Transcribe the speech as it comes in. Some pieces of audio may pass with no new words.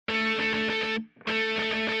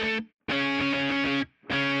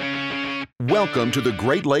Welcome to the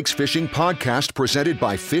Great Lakes Fishing Podcast presented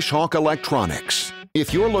by Fishhawk Electronics.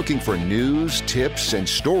 If you're looking for news, tips, and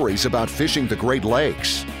stories about fishing the Great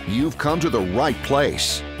Lakes, you've come to the right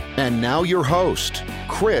place. And now your host,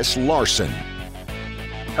 Chris Larson.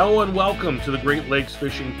 Hello and welcome to the Great Lakes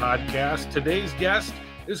Fishing Podcast. Today's guest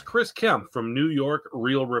is Chris Kempf from New York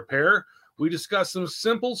Reel Repair. We discuss some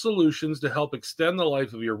simple solutions to help extend the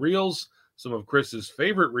life of your reels, some of Chris's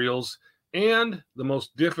favorite reels, and the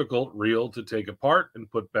most difficult reel to take apart and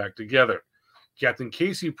put back together. Captain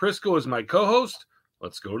Casey Prisco is my co-host.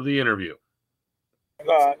 Let's go to the interview.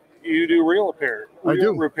 You do reel repair. I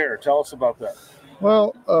do. Repair. Tell us about that.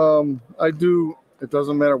 Well, I do. It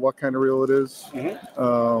doesn't matter what kind of reel it is.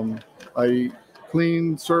 Mm-hmm. I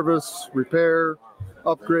clean, service, repair,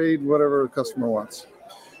 upgrade, whatever the customer wants.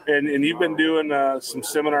 And you've been doing some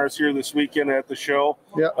seminars here this weekend at the show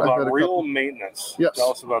about reel maintenance. Yes.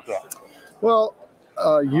 Tell us about that. Well,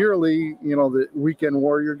 yearly, the weekend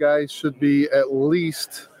warrior guys should be at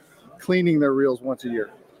least cleaning their reels once a year.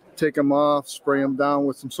 Take them off, spray them down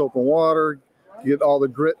with some soap and water, get all the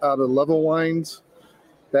grit out of the level winds,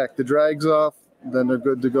 back the drags off, then they're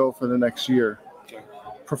good to go for the next year. Okay.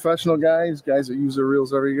 Professional guys that use their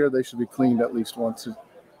reels every year, they should be cleaned at least once a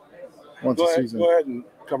season. Go ahead and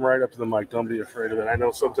come right up to the mic. Don't be afraid of it. I know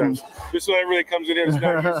sometimes just so everybody comes in here, it's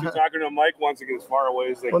not used to talking to a mic wants to get as far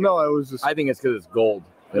away as they can. No, I think it's because it's gold.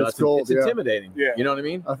 It's gold. It's intimidating. Yeah. You know what I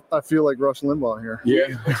mean? I feel like Rush Limbaugh here. Yeah.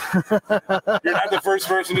 You're not the first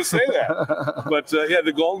person to say that. But,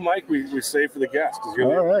 the gold mic we save for the guests because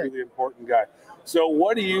you're the important guy. So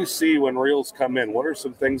what do you see when reels come in? What are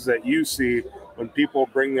some things that you see when people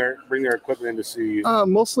bring their equipment in to see you?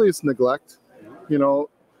 Mostly it's neglect.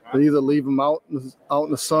 They either leave them out in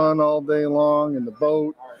the sun all day long in the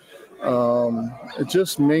boat. It's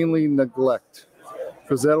just mainly neglect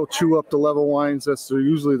because that'll chew up the level winds. That's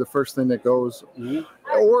usually the first thing that goes. Mm-hmm.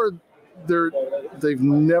 Or they've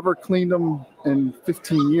never cleaned them in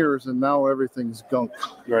 15 years and now everything's gunk.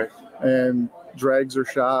 Right. And drags are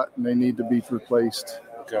shot and they need to be replaced.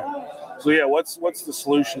 Okay. So what's the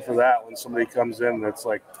solution for that when somebody comes in that's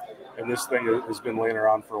like, and this thing has been laying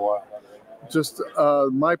around for a while? Just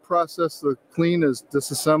my process to clean is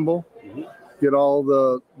disassemble, get all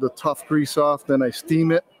the tough grease off, then I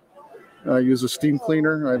steam it. I use a steam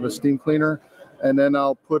cleaner. I have a steam cleaner, and then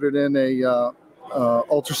I'll put it in a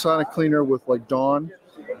ultrasonic cleaner with like Dawn,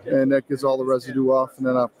 and that gets all the residue off. And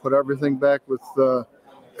then I'll put everything back with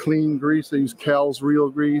clean grease. I use Cal's reel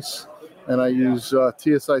grease, and I use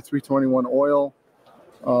TSI 321 oil.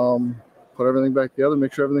 Put everything back together,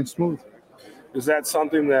 make sure everything's smooth. Is that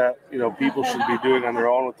something that people should be doing on their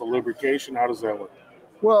own with the lubrication? How does that work?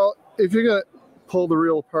 Well, if you're gonna pull the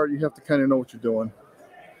reel apart, you have to kind of know what you're doing.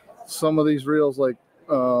 Some of these reels, like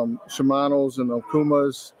Shimano's and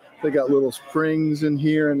Okumas, they got little springs in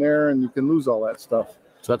here and there, and you can lose all that stuff.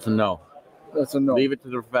 So that's a no. That's a no. Leave it to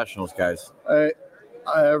the professionals, guys.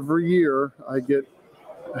 Every year, I get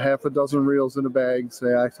half a dozen reels in a bag.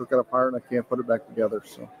 Say I took it apart and I can't put it back together.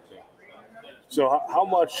 So how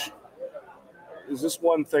much? Is this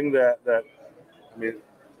one thing that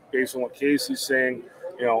based on what Casey's saying,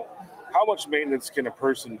 how much maintenance can a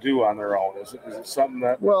person do on their own? Is it something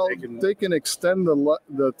that they can extend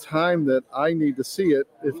the time that I need to see it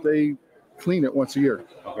if they clean it once a year.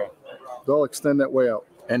 Okay. They'll extend that way out.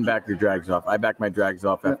 And back your drags off. I back my drags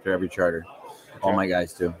off after every charter. Okay. All my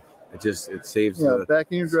guys do. It saves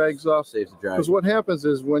backing your drags off. Saves the drag. Because what happens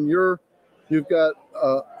is when you've got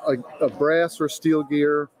a brass or steel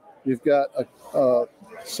gear, you've got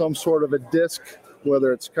some sort of a disc,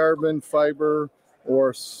 whether it's carbon, fiber,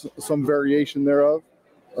 or some variation thereof,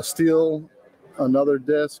 a steel, another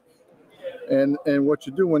disc. And what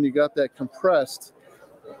you do when you got that compressed,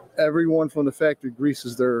 everyone from the factory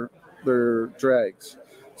greases their drags.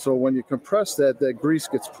 So when you compress that grease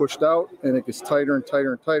gets pushed out and it gets tighter and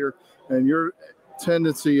tighter and tighter. And your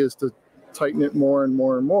tendency is to tighten it more and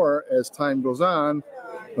more and more as time goes on.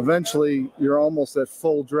 Eventually, you're almost at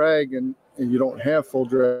full drag, and you don't have full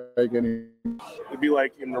drag anymore. It'd be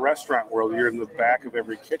like in the restaurant world, you're in the back of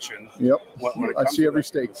every kitchen. Yep. When it I comes see to every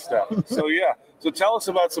steak. Stuff. So tell us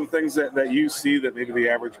about some things that you see that maybe the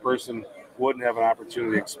average person wouldn't have an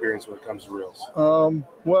opportunity to experience when it comes to reels.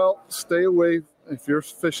 Well, stay away. If you're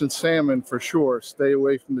fishing salmon, for sure, stay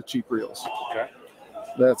away from the cheap reels. Okay.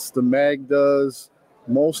 That's the Magdas.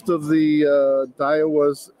 Most of the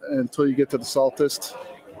Daiwas until you get to the Saltist.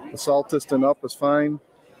 The Saltist and up is fine.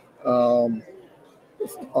 All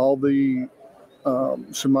the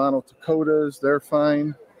Shimano Takotas, they're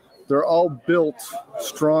fine. They're all built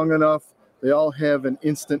strong enough. They all have an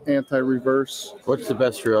instant anti-reverse. What's the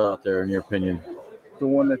best reel out there in your opinion? The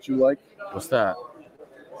one that you like. What's that?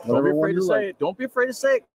 Don't Whatever be one afraid you to say like. it. Don't be afraid to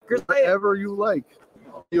say it. Chris, say it. Whatever you like.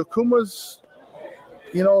 The Okumas,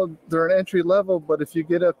 they're an entry level, but if you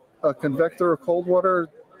get a convector or cold water,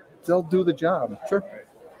 they'll do the job. Sure.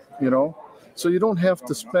 So you don't have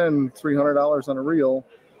to spend $300 on a reel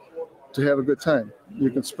to have a good time. You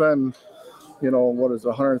can spend,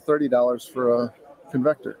 $130 for a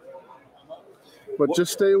convector. But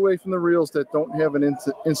just stay away from the reels that don't have an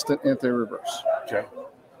instant anti-reverse. Okay.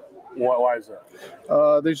 Why is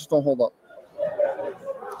that? They just don't hold up.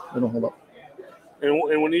 They don't hold up. And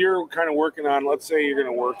when you're kind of working on, let's say you're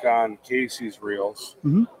going to work on Casey's reels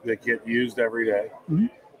that get used every day,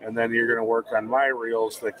 and then you're going to work on my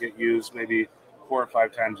reels that get used maybe 4 or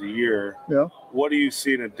 5 times a year. Yeah. What do you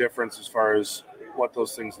see in a difference as far as what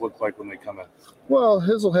those things look like when they come in? Well,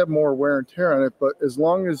 his will have more wear and tear on it, but as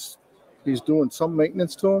long as he's doing some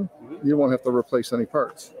maintenance to them, you won't have to replace any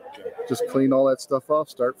parts. Okay. Just clean all that stuff off,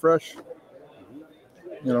 start fresh.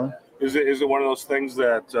 Is it one of those things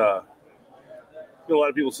that a lot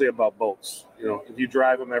of people say about boats? If you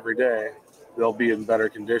drive them every day, they'll be in better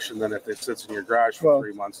condition than if it sits in your garage for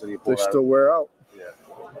 3 months and you pull it out. They still wear out. Yeah.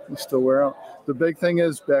 They still wear out. The big thing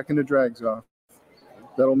is backing the drags off.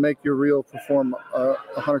 That'll make your reel perform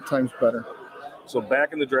 100 times better. So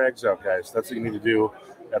backing the drags out, guys. That's what you need to do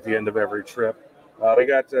at the end of every trip. We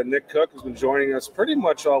got Nick Cook, who's been joining us pretty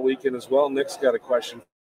much all weekend as well. Nick's got a question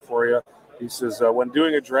for you. He says, when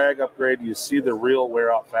doing a drag upgrade, do you see the reel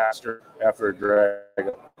wear out faster after a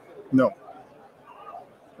drag? No.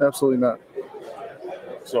 Absolutely not.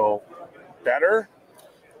 So better,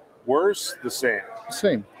 worse, the same?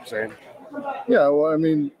 Same. Same. Yeah, well, I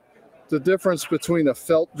mean, the difference between a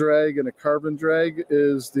felt drag and a carbon drag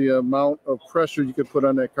is the amount of pressure you could put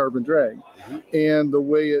on that carbon drag and the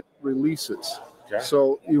way it releases. Okay.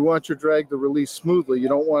 So you want your drag to release smoothly. You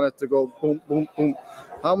don't want it to go boom, boom, boom.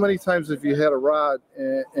 How many times have you had a rod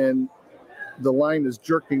and the line is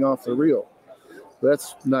jerking off the reel?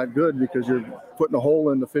 That's not good because you're putting a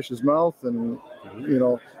hole in the fish's mouth, and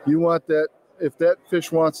you want that. If that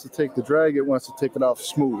fish wants to take the drag, it wants to take it off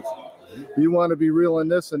smooth. You want to be reeling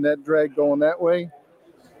this and that drag going that way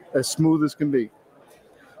as smooth as can be.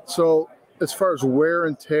 So as far as wear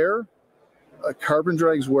and tear, carbon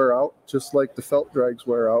drags wear out just like the felt drags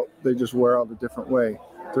wear out. They just wear out a different way.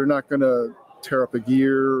 They're not going to tear up a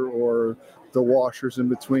gear or the washers in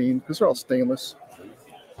between because they're all stainless.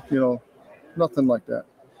 Nothing like that.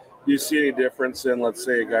 Do you see any difference in, let's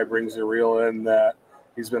say, a guy brings a reel in that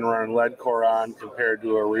he's been running lead core on compared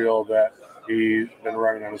to a reel that he's been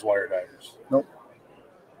running on his wire divers? Nope.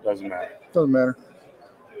 Doesn't matter. Doesn't matter.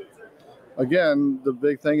 Again, the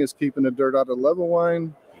big thing is keeping the dirt out of level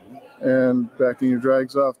line and backing your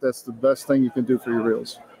drags off. That's the best thing you can do for your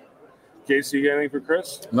reels. Casey, you got anything for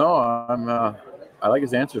Chris? No, I like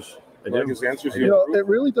his answers. I like his answers. It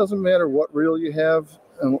really doesn't matter what reel you have,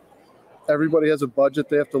 and everybody has a budget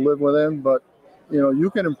they have to live within, but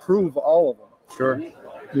you can improve all of them. Sure.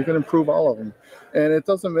 You can improve all of them. And it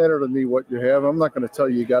doesn't matter to me what you have. I'm not going to tell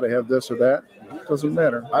you got to have this or that. It doesn't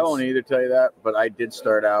matter. I won't either tell you that, but I did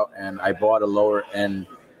start out and I bought a lower end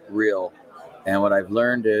reel. And what I've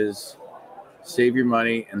learned is save your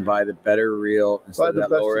money and buy the better reel instead of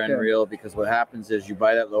that lower end reel, because what happens is you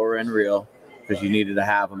buy that lower end reel because you needed to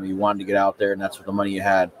have them. You wanted to get out there, and that's what the money you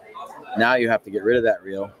had. Now you have to get rid of that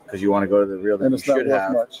reel because you want to go to the reel that you should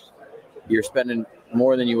have. Much. You're spending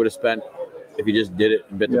more than you would have spent if you just did it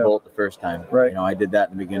and bit the bullet the first time. Right. I did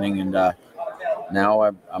that in the beginning, and now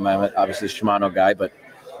I'm obviously a Shimano guy, but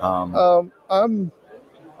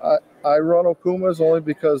I run Okumas only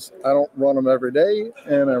because I don't run them every day,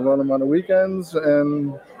 and I run them on the weekends,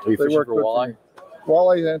 and they work for walleye.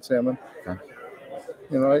 Walleye and salmon.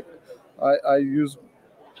 Okay. I use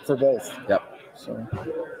for both. Yep. So,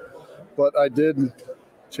 but I did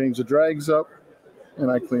change the drags up,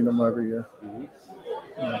 and I clean them every year.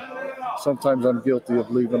 Sometimes I'm guilty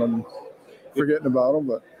of leaving them, forgetting about them,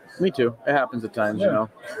 but me too. It happens at times. At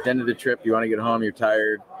the end of the trip, you want to get home, you're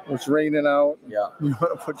tired. It's raining out. Yeah. You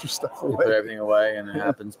want to put your stuff away. You put everything away, and it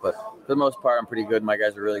happens. But for the most part, I'm pretty good. My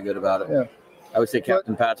guys are really good about it. Yeah. I would say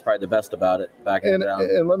Captain Pat's probably the best about it, backing it down.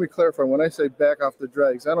 And let me clarify, when I say back off the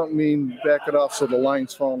drags, I don't mean back it off so the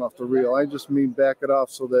line's falling off the reel. I just mean back it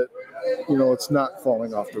off so that, it's not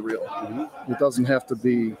falling off the reel. It doesn't have to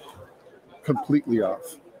be completely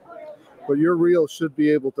off. But your reel should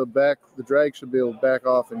be able to the drag should be able to back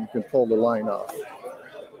off, and you can pull the line off.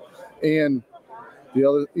 And the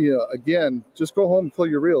other, again, just go home and pull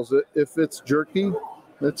your reels. If it's jerky,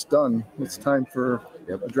 it's done. It's time for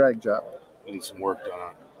a drag job. Need some work done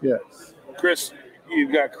on. Yes. Chris,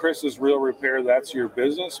 you've got Chris's Reel Repair. That's your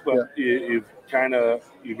business, but you've got a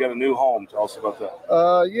new home. Tell us about that.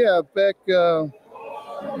 Back in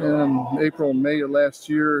April, May of last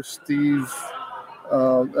year, Steve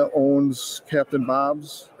that owns Captain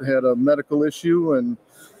Bob's had a medical issue, and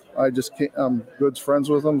I'm good friends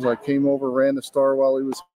with him. So I came over, ran the store while he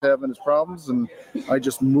was having his problems, and I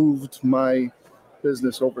just moved my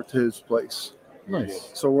business over to his place.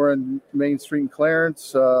 Nice. So we're in Main Street in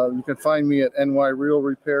Clarence. You can find me at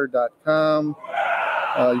nyreelrepair.com. You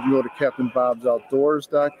can go to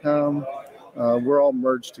captainbobsoutdoors.com. We're all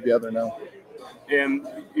merged together now. And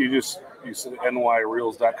you said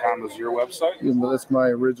nyreels.com is your website? Yeah, that's my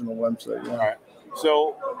original website. Yeah. All right.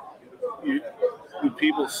 So do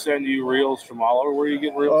people send you reels from all over? Where you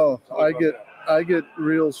get reels? Oh, I get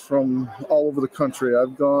reels from all over the country.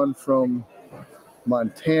 I've gone from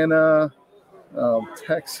Montana,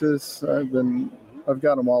 Texas. I've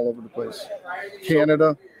got them all over the place.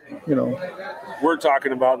 Canada, We're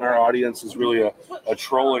talking about in our audience is really a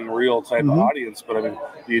trolling reel type of audience, but I mean,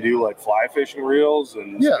 do you do like fly fishing reels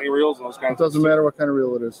and spinning reels and those kinds of things? It doesn't matter what kind of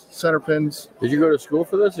reel it is. Center pins. Did you go to school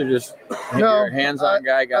for this, or just you're a hands-on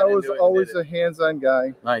guy? I was always a hands-on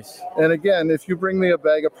guy. Nice. And again, if you bring me a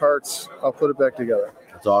bag of parts, I'll put it back together.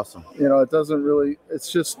 That's awesome. It doesn't really.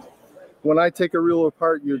 It's just. When I take a reel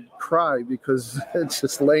apart, you'd cry because it's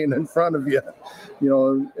just laying in front of you,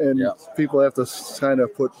 and people have to kind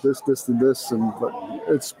of put this, and this, but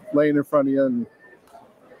it's laying in front of you, and,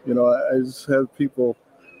 I just have people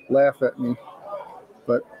laugh at me,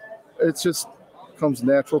 but it just comes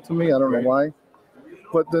natural to me. I don't know why.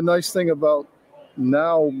 But the nice thing about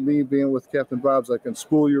now me being with Captain Bob's, I can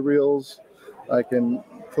spool your reels. I can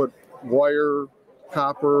put wire,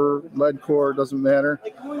 copper, lead core, doesn't matter.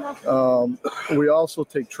 We also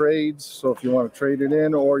take trades, so if you want to trade it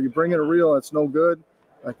in, or you bring in a reel that's no good,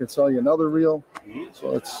 I can sell you another reel.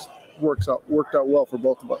 So it's worked out well for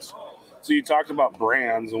both of us. So you talked about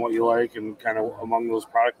brands and what you like, and kind of among those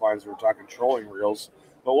product lines, we're talking trolling reels.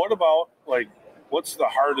 But what about what's the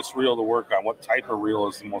hardest reel to work on? What type of reel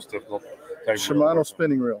is the most difficult type? Shimano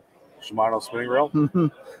spinning reel. Shimano spinning reel. The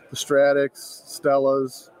Stradics,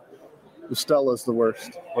 Stellas. The Stella's the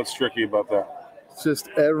worst. What's tricky about that? It's just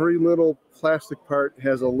every little plastic part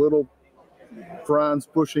has a little bronze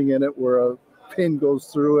bushing in it where a pin goes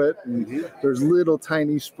through it, and there's little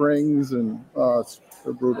tiny springs, and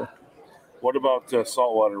they're brutal. What about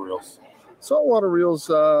saltwater reels? Saltwater reels,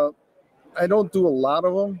 I don't do a lot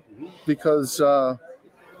of them because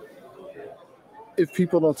if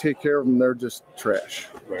people don't take care of them, they're just trash.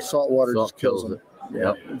 Right. Saltwater just kills them.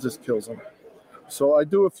 Yeah, it just kills them. So I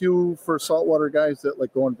do a few for saltwater guys that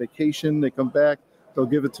go on vacation. They come back. They'll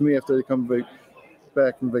give it to me after they come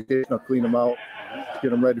back from vacation. I'll clean them out,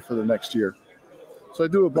 get them ready for the next year. So I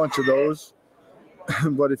do a bunch of those.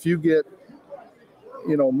 But if you get,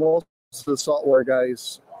 most of the saltwater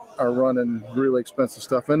guys are running really expensive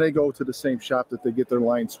stuff, and they go to the same shop that they get their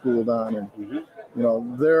line spooled on, and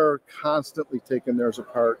they're constantly taking theirs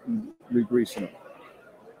apart and re-greasing them.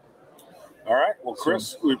 All right. Well,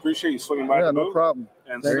 Chris, we appreciate you swinging by. Yeah, no problem.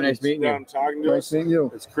 And very nice meeting you. Talking to us. Nice meeting you.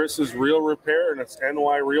 It's Chris's Reel Repair, and it's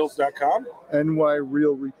nyreels.com.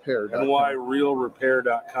 nyreelrepair.com.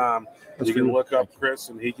 nyreelrepair.com. You can look up Chris,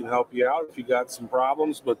 and he can help you out if you got some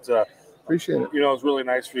problems. But appreciate it. It's really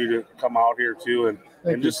nice for you to come out here too,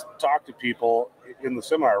 and just talk to people in the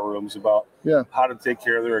seminar rooms about how to take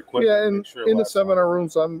care of their equipment. Yeah, and in the seminar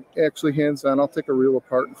rooms, I'm actually hands-on. I'll take a reel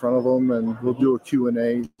apart in front of them, and we'll do a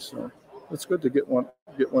Q&A. So it's good to get one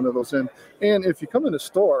of those in. And if you come in the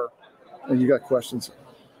store and you got questions,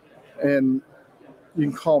 and you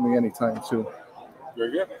can call me anytime too.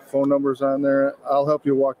 Very good. Phone number's on there. I'll help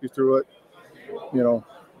you walk you through it.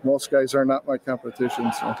 Most guys are not my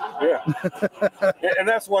competition. So. Yeah. And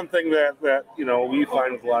that's one thing that we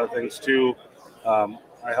find with a lot of things too.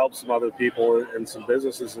 I help some other people in some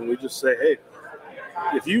businesses, and we just say, hey,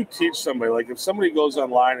 if you teach somebody, if somebody goes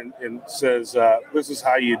online and says, this is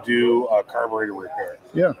how you do a carburetor repair.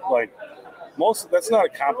 Yeah. That's not a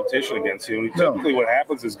competition against you. And typically what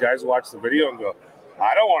happens is guys watch the video and go,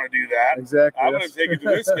 I don't want to do that. Exactly. I'm going to take it to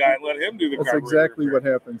this guy and let him do the carburetor. That's exactly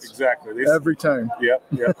repair. what happens. Exactly. Every time. Yep.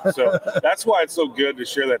 So that's why it's so good to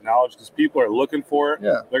share that knowledge, because people are looking for it.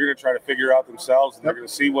 Yeah. They're going to try to figure it out themselves, and they're going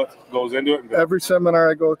to see what goes into it. Every seminar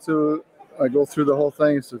I go to, I go through the whole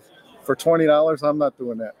thing. So for $20, I'm not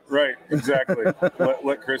doing that. Right. Exactly.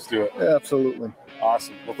 let Chris do it. Yeah, absolutely.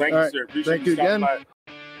 Awesome. Well, thank you, sir. Appreciate you again. By.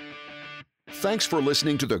 Thanks for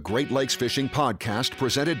listening to the Great Lakes Fishing Podcast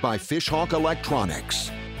presented by Fishhawk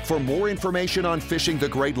Electronics. For more information on fishing the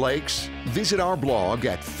Great Lakes, visit our blog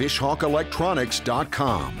at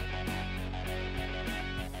fishhawkelectronics.com.